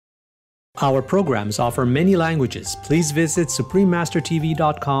Our programs offer many languages. Please visit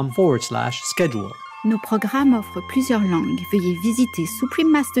suprememastertv.com/schedule. Nos programmes offrent plusieurs langues. Veuillez visiter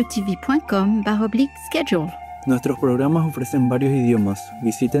suprememastertv.com/schedule. Nuestros programas ofrecen varios idiomas.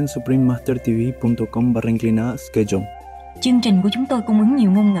 Visiten suprememastertv.com/schedule. Chương trình của chúng tôi cung ứng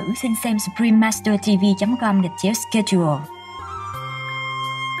nhiều ngôn ngữ. Xin xem suprememastertv.com/schedule.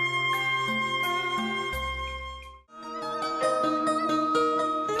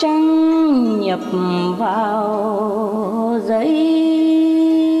 Trăng nhập vào giấy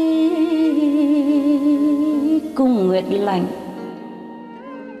cung nguyệt lạnh,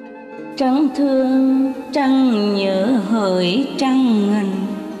 trăng thương trăng nhớ hỡi trăng ngần,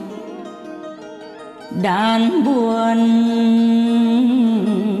 đàn buồn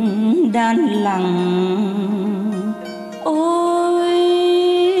đàn lặng ôi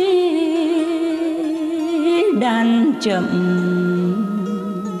đàn chậm,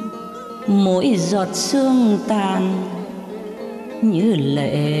 mỗi giọt sương tàn như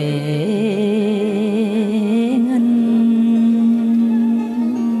lệ ngân.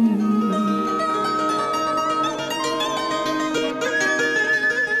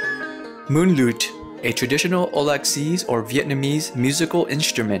 Moon Lute, a traditional Olaxese or Vietnamese musical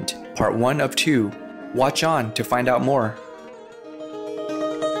instrument, part 1 of 2. Watch on to find out more.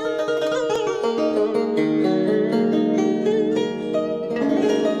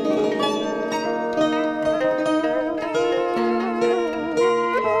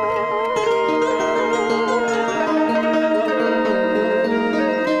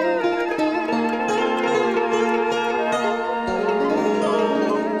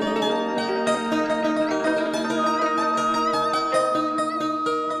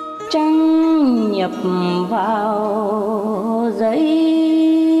 Trăng nhập vào giấy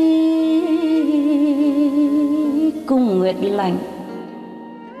cung nguyệt lạnh,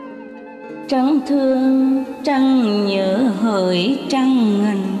 trăng thương trăng nhớ hỡi trăng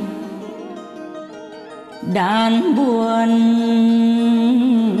ngần, đàn buồn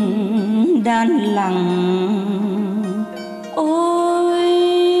đàn lặng ôi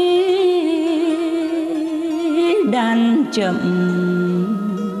đàn chậm,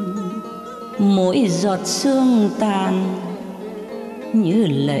 mỗi giọt sương tàn như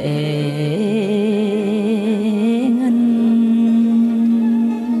lệ ngân.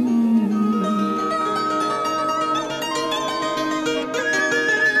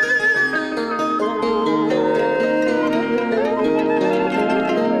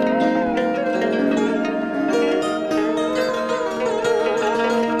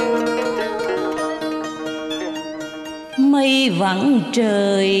 Mây vắng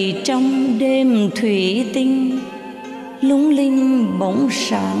trời trong đêm thủy tinh, lung linh bóng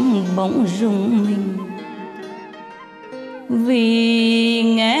sáng bỗng rung mình, vì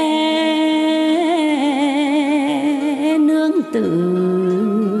nghe nương tử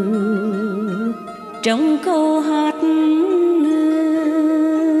trong câu hát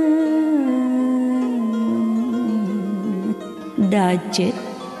đã chết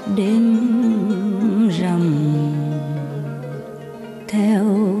đêm rằm theo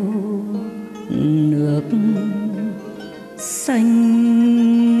nước xanh.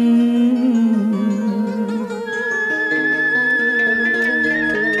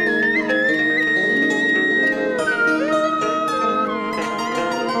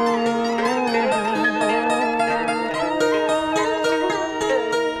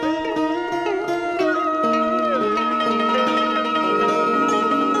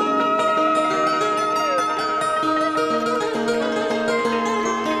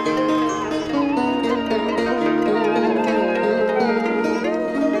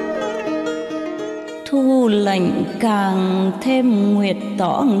 Thu lạnh càng thêm nguyệt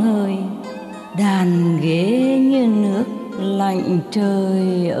tỏ ngời, đàn ghế như nước lạnh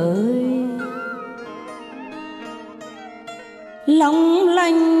trời ơi. Long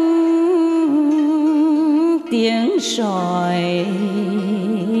lanh tiếng sỏi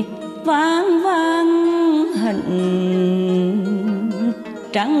vang vang hận,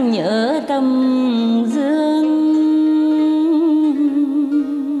 trăng nhớ tâm dương,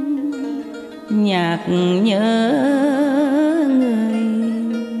 nhạc nhớ người.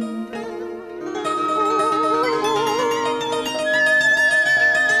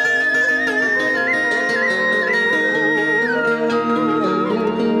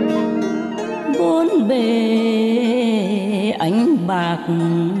 Bốn bề ánh bạc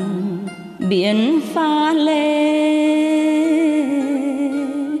biển pha lê,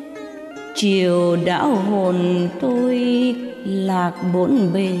 chiều đảo hồn tôi lạc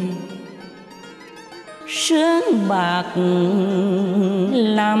bốn bề. sương bạc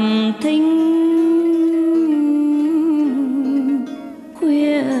làm thinh,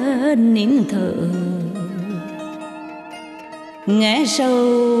 khuya nín thở nghe sâu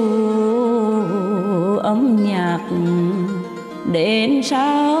âm nhạc đến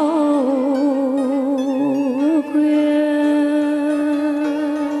sao khuya.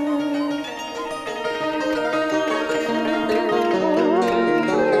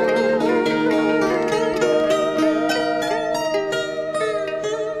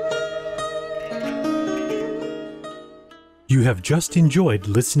 You have just enjoyed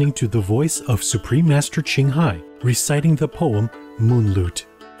listening to the voice of Supreme Master Ching Hai reciting the poem Moon Lute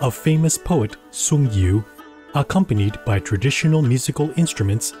of famous poet Sung Yu, accompanied by traditional musical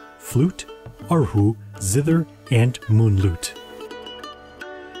instruments flute, erhu, zither, and moon lute.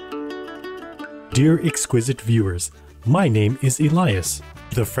 Dear exquisite viewers, my name is Elias.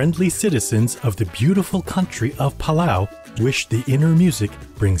 The friendly citizens of the beautiful country of Palau wish the inner music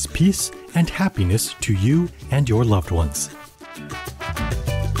brings peace and happiness to you and your loved ones.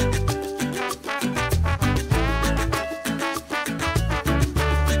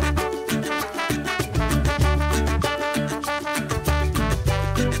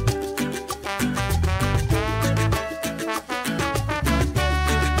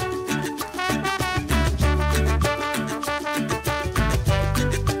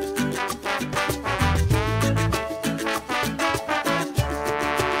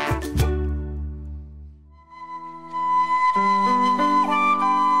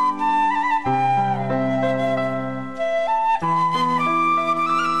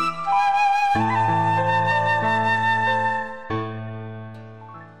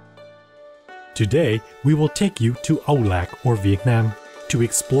 Today, we will take you to Âu Lạc or Vietnam to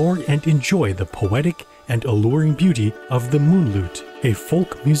explore and enjoy the poetic and alluring beauty of the moon lute, a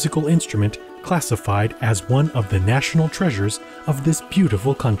folk musical instrument classified as one of the national treasures of this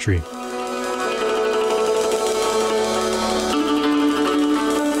beautiful country.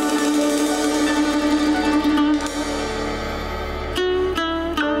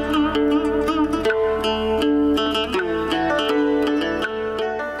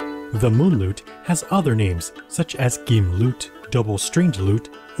 The moon lute has other names such as Kim lute, double-stringed lute,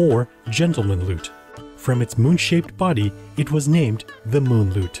 or gentleman lute. From its moon-shaped body, it was named the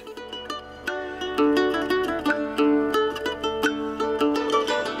moon lute.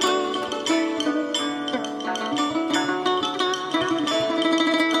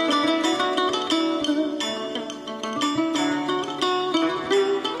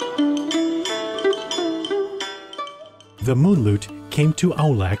 The moon lute came to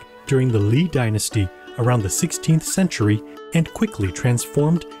Âu Lạc during the Lý dynasty around the 16th century and quickly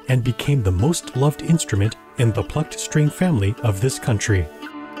transformed and became the most loved instrument in the plucked string family of this country.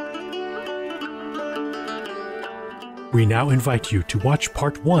 We now invite you to watch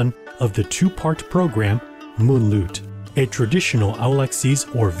part 1 of the 2-part program Moon Lute, a traditional Âu Lạc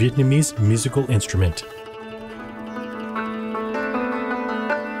or Vietnamese musical instrument.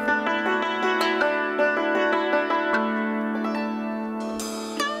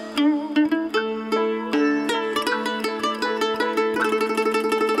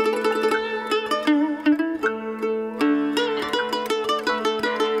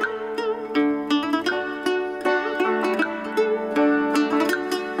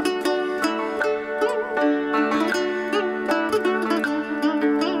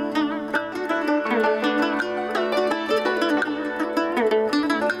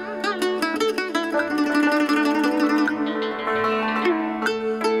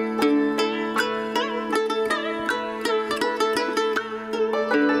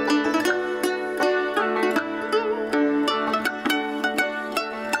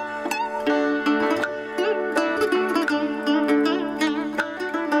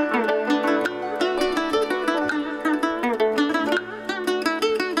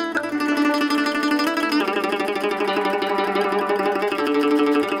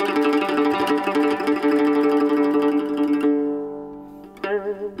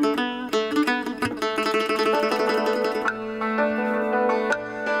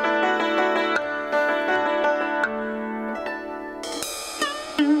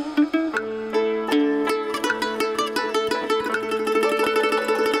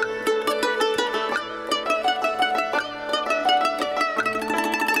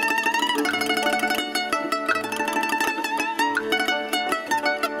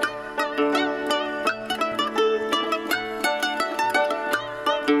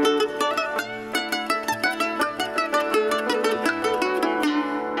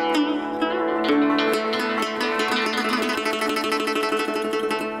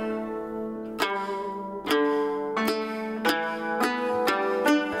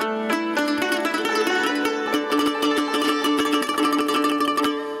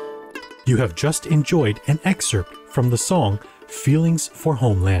 You have just enjoyed an excerpt from the song Feelings for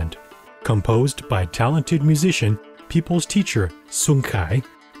Homeland, composed by talented musician, people's teacher Sung Kai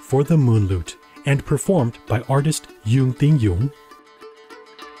for the Moon Lute, and performed by artist Yung Ting Yung.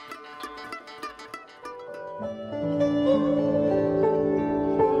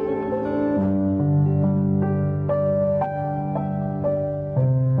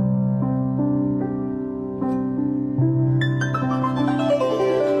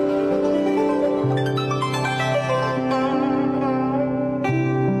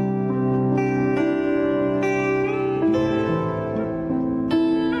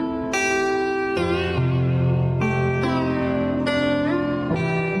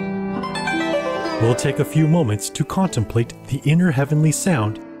 We'll take a few moments to contemplate the inner heavenly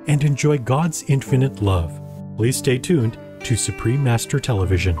sound and enjoy God's infinite love. Please stay tuned to Supreme Master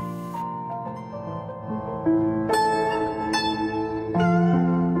Television.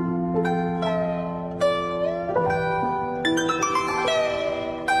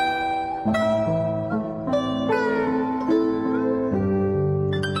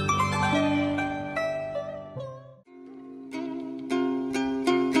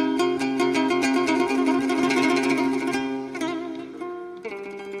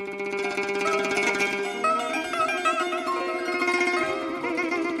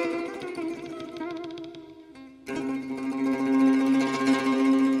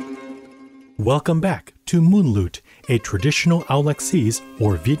 Welcome back to Moon Lute, a traditional Aulacese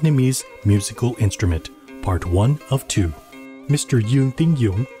or Vietnamese musical instrument, part 1 of 2. Mr. Yung Ting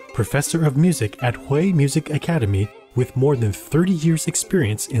Yung, professor of music at Hue Music Academy with more than 30 years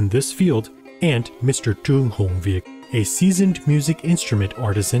experience in this field, and Mr. Trung Hong Vic, a seasoned music instrument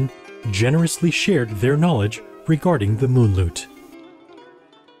artisan, generously shared their knowledge regarding the Moon Lute.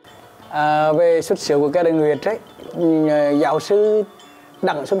 Về xuất xứ của ca đàn Nguyệt ấy, giáo sư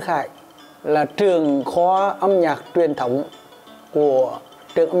Đặng Xuân Khải là trường khoa âm nhạc truyền thống của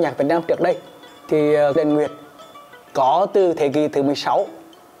trường âm nhạc Việt Nam trước đây. Thì đàn Nguyệt có từ thế kỷ thứ 16.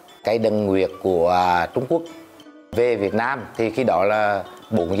 Cái đàn Nguyệt của Trung Quốc về Việt Nam thì khi đó là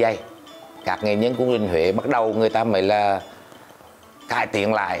 4 giây. Các nghệ nhân cung đình Huế bắt đầu người ta mới là cải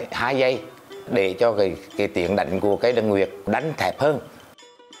tiến lại 2 giây để cho cái tiếng đánh của cái đàn Nguyệt đánh thẹp hơn.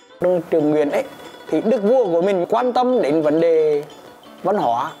 Trong trường Nguyệt ấy thì đức vua của mình quan tâm đến vấn đề văn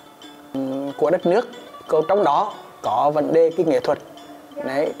hóa của đất nước, trong đó có vấn đề cái nghệ thuật.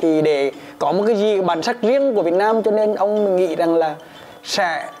 Đấy, thì để có một cái gì bản sắc riêng của Việt Nam cho nên ông nghĩ rằng là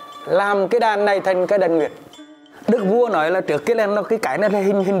sẽ làm cái đàn này thành cái đàn Nguyệt. Đức vua nói là trước kia là cái này là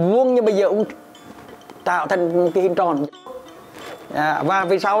hình vuông, nhưng bây giờ ông tạo thành một cái hình tròn. Và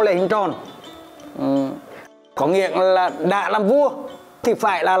về sau là hình tròn. Có nghĩa là đã làm vua thì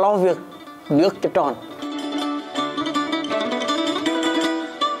phải là lo việc nước cho tròn.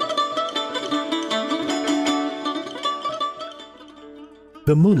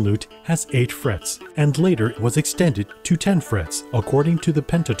 The Moon Lute has 8 frets, and later it was extended to 10 frets according to the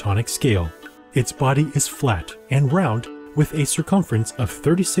pentatonic scale. Its body is flat and round with a circumference of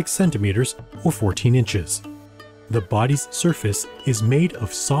 36 centimeters or 14 inches. The body's surface is made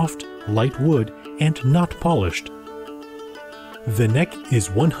of soft, light wood and not polished. The neck is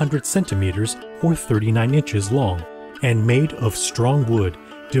 100 centimeters or 39 inches long and made of strong wood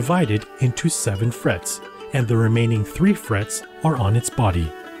divided into 7 frets, and the remaining 3 frets are on its body.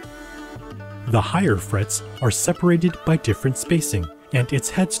 The higher frets are separated by different spacing, and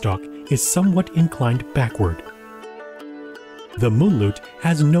its headstock is somewhat inclined backward. The Moon Lute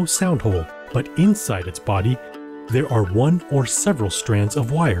has no sound hole, but inside its body there are one or several strands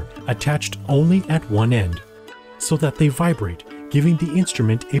of wire attached only at one end, so that they vibrate, giving the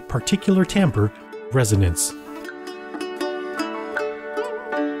instrument a particular timbre, resonance.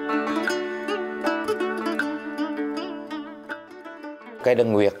 Cái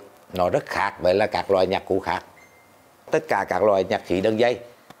đàn Nguyệt nó rất khác với là các loại nhạc cụ khác. Tất cả các loại nhạc khí đơn dây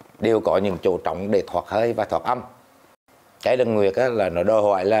đều có những chỗ trống để thoát hơi và thoát âm. Cái đàn Nguyệt là nó đòi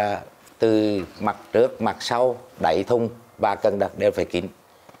hỏi là từ mặt trước, mặt sau, đáy thùng và cần đặt đều phải kín.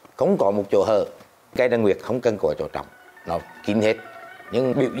 Không có một chỗ hở. Cái đàn Nguyệt không cần có chỗ trống, nó kín hết.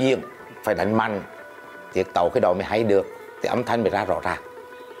 Nhưng biểu diễn phải đánh mạnh, tiết tấu cái đó mới hay được, thì âm thanh mới ra rõ ràng.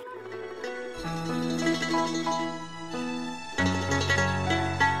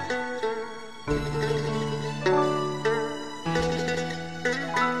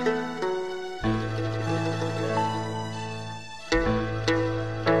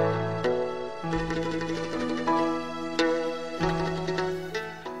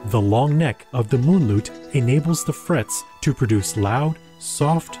 The long neck of the Moon Lute enables the frets to produce loud,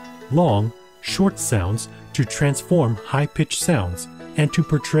 soft, long, short sounds to transform high-pitched sounds, and to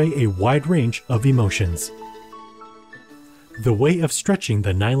portray a wide range of emotions. The way of stretching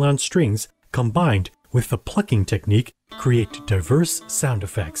the nylon strings combined with the plucking technique create diverse sound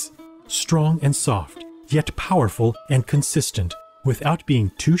effects, strong and soft, yet powerful and consistent, without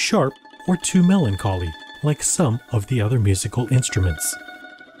being too sharp or too melancholy like some of the other musical instruments.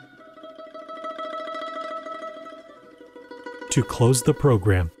 To close the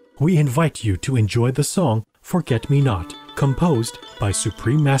program, we invite you to enjoy the song Forget Me Not, composed by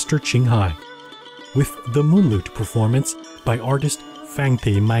Supreme Master Ching Hai, with the Moon Lute performance by artist Phang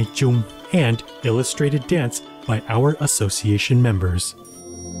Thị Mai Chung and illustrated dance by our association members.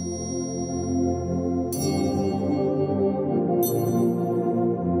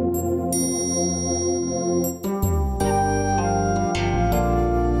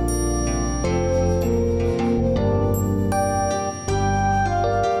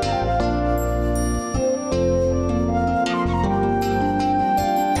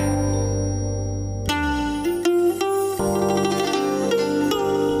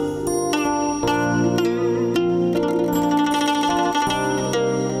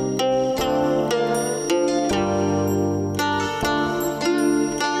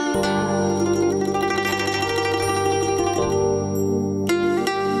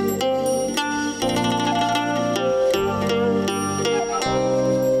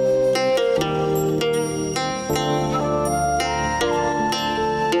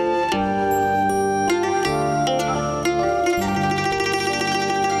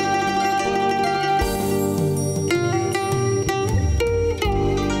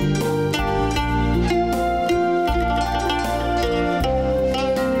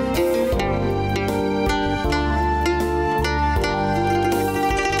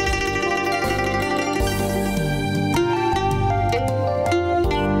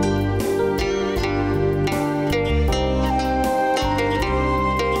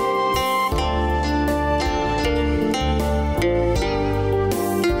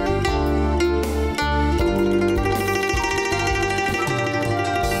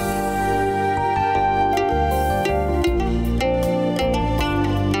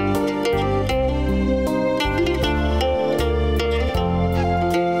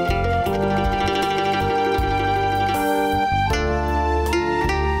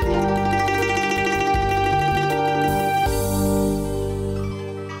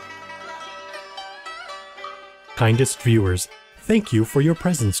 Kindest viewers, thank you for your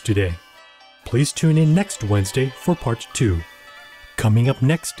presence today. Please tune in next Wednesday for Part 2. Coming up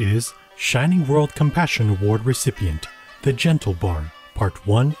next is Shining World Compassion Award recipient, The Gentle Bard, Part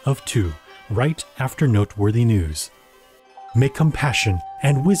 1 of 2, right after Noteworthy News. May compassion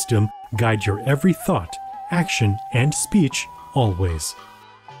and wisdom guide your every thought, action, and speech always.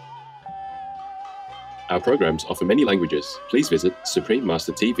 Our programs offer many languages. Please visit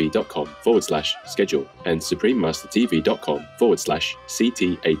suprememastertv.com/schedule and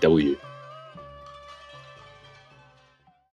suprememastertv.com/CTAW.